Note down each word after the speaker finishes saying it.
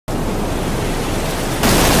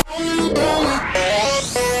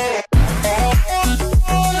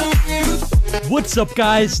What's up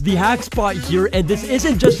guys, the Hackspot here, and this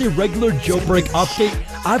isn't just a regular jailbreak update.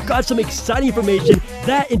 I've got some exciting information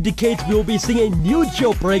that indicates we will be seeing a new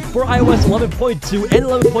jailbreak for iOS 11.2 and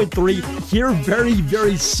 11.3 here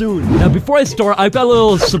very soon. Now before I start, I've got a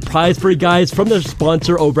little surprise for you guys from the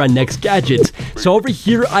sponsor over at Next Gadgets. So over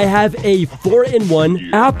here I have a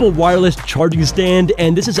 4-in-1 Apple wireless charging stand,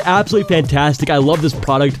 and this is absolutely fantastic. I love this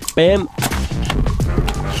product. Bam.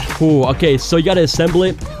 Ooh, okay, so you gotta assemble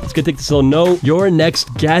it. Let's go take this little note. Your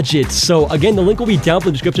Next Gadgets. So again, the link will be down in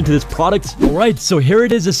the description to this product. Alright, so here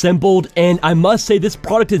it is assembled, and I must say this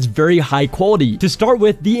product is very high quality. To start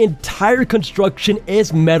with, the entire construction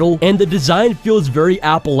is metal, and the design feels very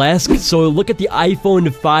Apple-esque. So look at the iPhone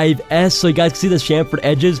 5S, so you guys can see the chamfered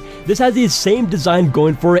edges. This has the same design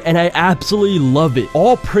going for it, and I absolutely love it.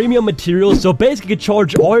 All premium materials, so basically you can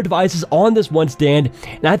charge all your devices on this one stand,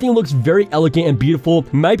 and I think it looks very elegant and beautiful.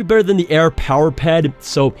 Might be better than the Air Power Pad,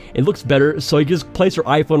 so it looks better. So you can just place your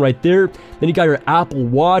iPhone right there. Then you got your Apple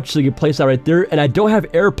Watch, so you can place that right there. And I don't have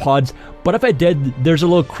AirPods, but if I did, there's a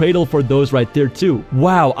little cradle for those right there too.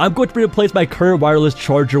 Wow, I'm going to replace my current wireless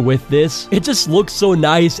charger with this. It just looks so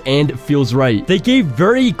nice and feels right. They gave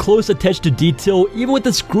very close attention to detail, even with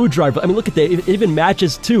the screwdriver. I mean, look at that, it even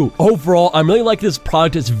matches too. Overall, I'm really liking this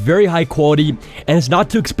product. It's very high quality, and it's not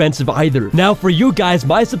too expensive either. Now for you guys,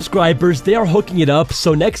 my subscribers, they are hooking it up.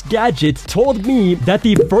 So Next Gadgets told me that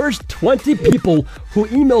the first 20 people who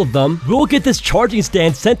emailed them will get this charging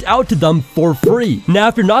stand sent out to them for free. Now,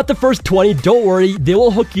 if you're not the first 20, don't worry, they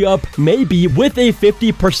will hook you up maybe with a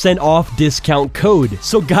 50% off discount code.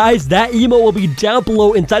 So guys, that email will be down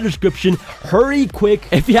below inside the description. Hurry quick.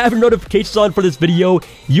 If you have your notifications on for this video,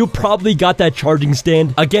 you probably got that charging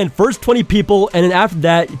stand. Again, first 20 people, and then after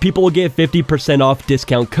that, people will get 50% off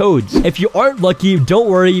discount codes. If you aren't lucky, don't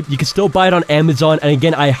worry, you can still buy it on Amazon. And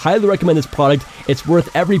again, I highly recommend this product. It's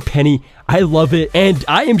worth every penny. I love it, and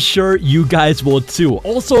I am sure you guys will too.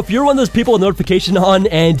 Also, if you're one of those people with notification on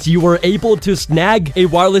and you were able to snag a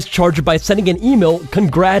wireless charger by sending an email,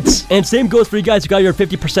 congrats. And same goes for you guys who got your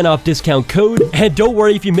 50% off discount code. And don't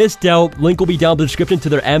worry if you missed out, link will be down in the description to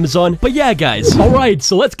their Amazon. But yeah, guys. Alright,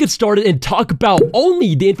 so let's get started and talk about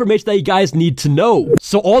only the information that you guys need to know.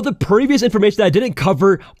 So all the previous information that I didn't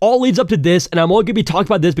cover all leads up to this, and I'm only going to be talking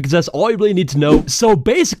about this because that's all you really need to know. So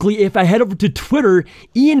basically, if I head over to Twitter,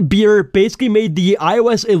 Ian Beer basically made the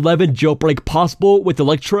iOS 11 jailbreak possible with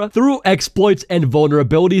Electra through exploits and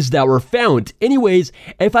vulnerabilities that were found. Anyways,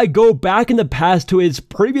 if I go back in the past to his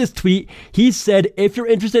previous tweet, he said, if you're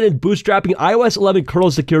interested in bootstrapping iOS 11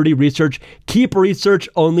 kernel security research, keep research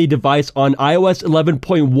only device on iOS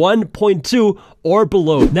 11.1.2 or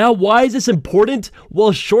below. Now, why is this important?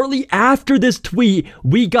 Well, shortly after this tweet,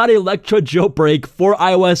 we got Electra jailbreak for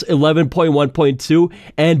iOS 11.1.2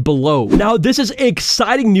 and below. Now, this is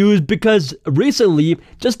exciting news because recently,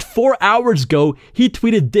 just 4 hours ago, he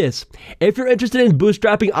tweeted this. If you're interested in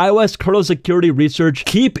bootstrapping iOS kernel security research,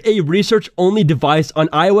 keep a research-only device on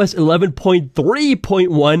iOS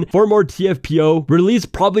 11.3.1 for more TFPO,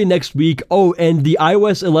 released probably next week. Oh, and the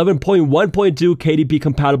iOS 11.1.2 KDP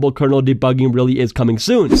compatible kernel debugging really is coming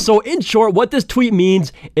soon. So in short, what this tweet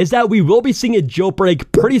means is that we will be seeing a jailbreak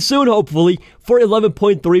pretty soon, hopefully, for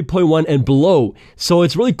 11.3.1 and below. So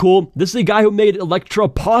it's really cool. This is the guy who made Electra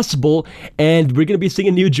possible, and we're going to be seeing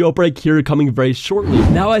a new jailbreak here coming very shortly.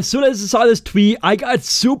 Now, as soon as I saw this tweet, I got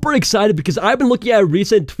super excited because I've been looking at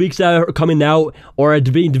recent tweaks that are coming out or are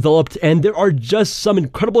being developed, and there are just some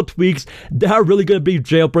incredible tweaks that are really going to be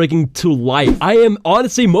jailbreaking to life. I am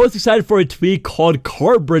honestly most excited for a tweak called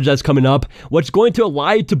CarBridge that's coming up, which is going to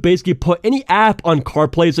allow you to basically put any app on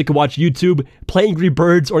CarPlay, so you can watch YouTube, play Angry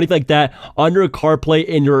Birds, or anything like that under a CarPlay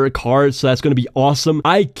in your car. So that's going to be awesome.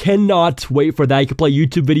 I cannot wait for that. You can play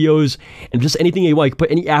YouTube videos and just anything you want. You can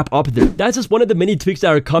put any app up there. That's just one of the many tweaks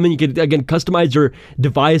that are coming. You can, again, customize your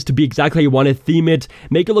device to be exactly how you want to theme it,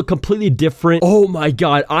 make it look completely different. Oh my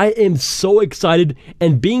god, I am so excited,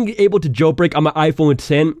 and being able to jailbreak on my iPhone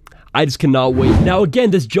 10, I just cannot wait. Now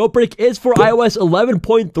again, this jailbreak is for iOS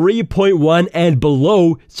 11.3.1 and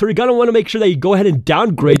below, so you're gonna want to make sure that you go ahead and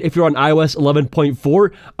downgrade if you're on iOS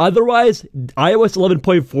 11.4. Otherwise, iOS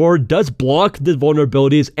 11.4 does block the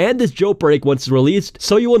vulnerabilities and this jailbreak once it's released,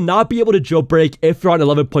 so you will not be able to jailbreak if you're on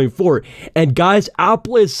 11.4. And guys,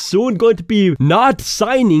 Apple is soon going to be not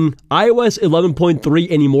signing iOS 11.3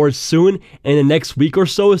 anymore soon in the next week or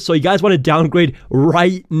so, so you guys want to downgrade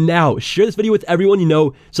right now. Share this video with everyone you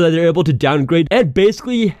know so that you're able to downgrade and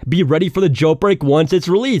basically be ready for the jailbreak once it's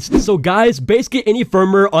released. So guys, basically any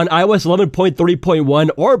firmware on iOS 11.3.1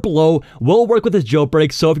 or below will work with this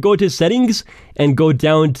jailbreak. So if you go to settings and go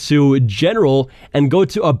down to general and go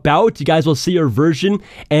to about, you guys will see your version,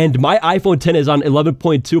 and my iPhone 10 is on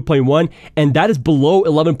 11.2.1 and that is below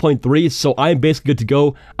 11.3, so I'm basically good to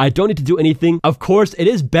go. I don't need to do anything. Of course, it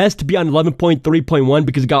is best to be on 11.3.1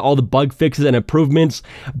 because it got all the bug fixes and improvements,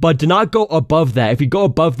 but do not go above that. If you go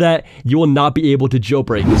above that, you will not be able to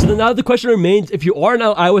jailbreak. So then now the question remains, if you are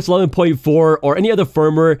now iOS 11.4 or any other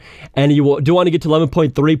firmware and you do want to get to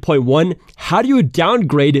 11.3.1, how do you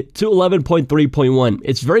downgrade to 11.3.1?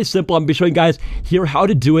 It's very simple. I'm going to be showing you guys here how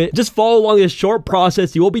to do it. Just follow along this short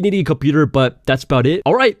process. You will be needing a computer, but that's about it.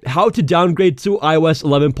 All right, how to downgrade to iOS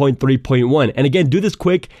 11.3.1. And again, do this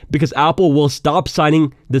quick because Apple will stop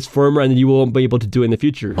signing this firmware and then you won't be able to do it in the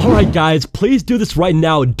future. All right, guys, please do this right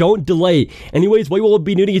now. Don't delay. Anyways, what you will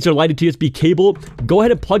be needing is your lighted USB cable. Go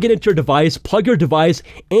ahead and plug it into your device. Plug your device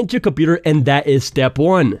into your computer, and that is step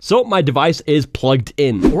one. So my device is plugged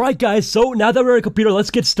in. All right, guys, so now that we're on a computer,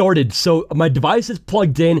 let's get started. So my device is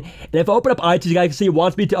plugged in, and if I open up iTunes, you guys can see it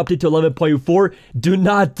wants me to update to 11.4. Do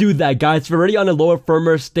not do that, guys. If you're already on a lower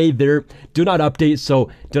firmware, stay there. Do not update, so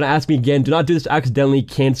do not ask me again. Do not do this accidentally.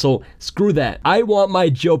 Cancel. Screw that. I want my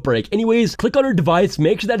jailbreak. Anyways, click on your device,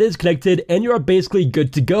 make sure that it is connected, and you are basically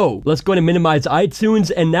good to go. Let's go ahead and minimize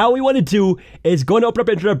iTunes, and now what we want to do is go and open up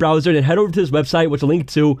your internet browser and head over to this website, which a link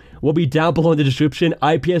to will be down below in the description,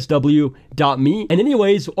 ipsw.me. And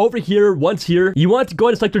anyways, over here, once here, you want to go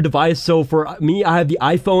ahead and select your device. So for me, I have the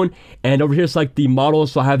iPhone, and over here, select the model.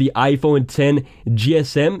 So I have the iPhone 10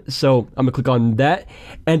 GSM. So I'm gonna click on that.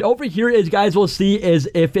 And over here, as you guys will see, is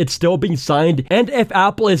if it's still being signed and if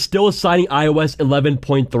Apple is still signing iOS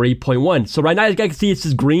 11.3.1. So right now, as you guys can see, it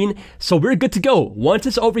says green. So we're good to go. Once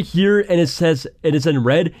it's over here and it says it is in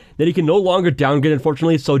red, then you can no longer downgrade,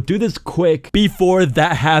 unfortunately. So do this quick before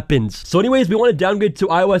that happens. So anyways, we want to downgrade to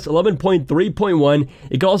iOS 11.3.1.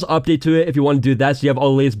 You can also update to it if you want to do that, so you have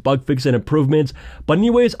all the latest bug fixes and improvements. But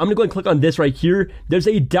anyways, I'm gonna go and click on this right here. There's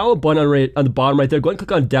a download button on the bottom right there. Go and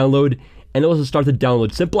click on download, and it'll also start the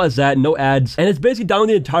download. Simple as that, no ads. And it's basically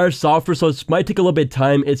downloading the entire software, so it might take a little bit of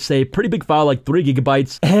time. It's a pretty big file, like 3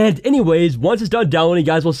 gigabytes. And anyways, once it's done downloading, you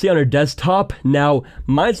guys will see on our desktop. Now,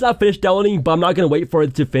 mine's not finished downloading, but I'm not gonna wait for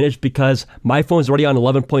it to finish because my phone's already on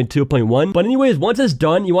 11.2.1. But anyways, once it's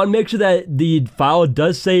done, you wanna make sure that the file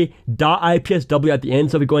does say .ipsw at the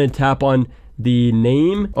end. So if we go ahead and tap on the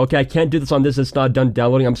name. Okay, I can't do this on this. It's not done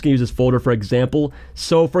downloading. I'm just gonna use this folder for example.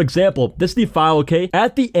 So for example, this is the file, okay?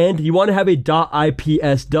 At the end, you want to have a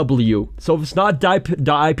 .ipsw. So if it's not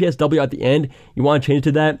 .ipsw at the end, you want to change it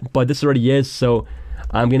to that, but this already is, so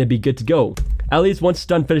I'm gonna be good to go. At least once it's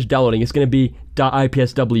done finished downloading, it's gonna be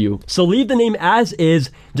 .ipsw. So leave the name as is,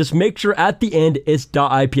 just make sure at the end it's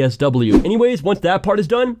 .ipsw. Anyways, once that part is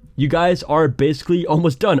done, you guys are basically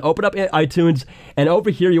almost done. Open up iTunes, and over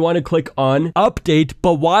here you want to click on update,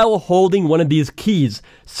 but while holding one of these keys.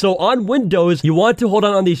 So on Windows, you want to hold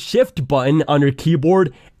on the shift button on your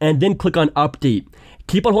keyboard and then click on update.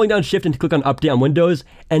 Keep on holding down shift and click on update on Windows,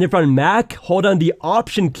 and if on Mac, hold on the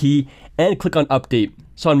option key and click on update.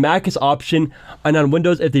 So on Mac is option, and on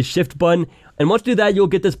Windows it's the shift button. And once you do that, you'll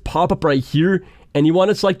get this pop-up right here, and you want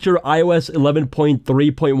to select your iOS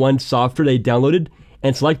 11.3.1 software that you downloaded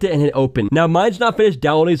and select it and hit open. Now mine's not finished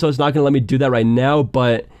downloading, so it's not going to let me do that right now,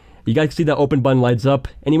 but you guys can see that open button lights up.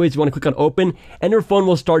 Anyways, you want to click on open, and your phone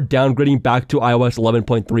will start downgrading back to iOS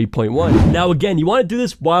 11.3.1. Now again, you want to do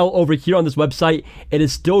this while over here on this website, it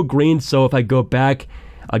is still green. So if I go back,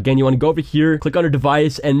 again, you want to go over here, click on your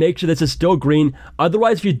device, and make sure this is still green.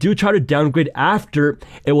 Otherwise, if you do try to downgrade after,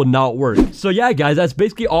 it will not work. So yeah, guys, that's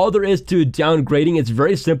basically all there is to downgrading. It's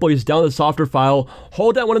very simple. You just download the software file,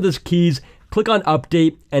 hold down one of those keys, click on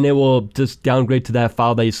update, and it will just downgrade to that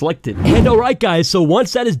file that you selected. And alright guys, so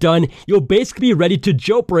once that is done, you'll basically be ready to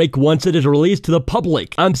jailbreak once it is released to the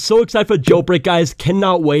public. I'm so excited for jailbreak, guys.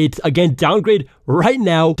 Cannot wait. Again, downgrade right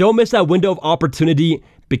now. Don't miss that window of opportunity,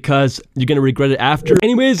 because you're gonna regret it after.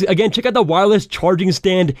 Anyways, again, check out the wireless charging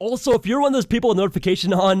stand. Also, if you're one of those people with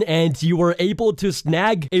notification on and you were able to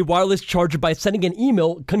snag a wireless charger by sending an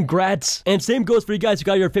email, congrats. And same goes for you guys who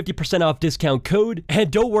got your 50% off discount code. And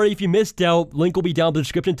don't worry if you missed out, link will be down in the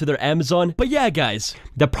description to their Amazon. But yeah, guys,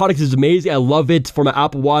 the product is amazing. I love it. For my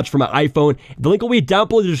Apple Watch, for my iPhone. The link will be down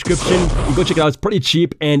below in the description. You can go check it out. It's pretty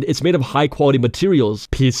cheap and it's made of high quality materials.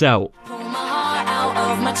 Peace out.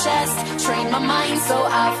 My chest, train my mind so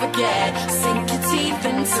I forget. Sink your teeth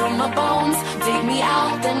into my bones, dig me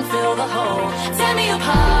out, then fill the hole. Tear me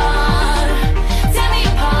apart.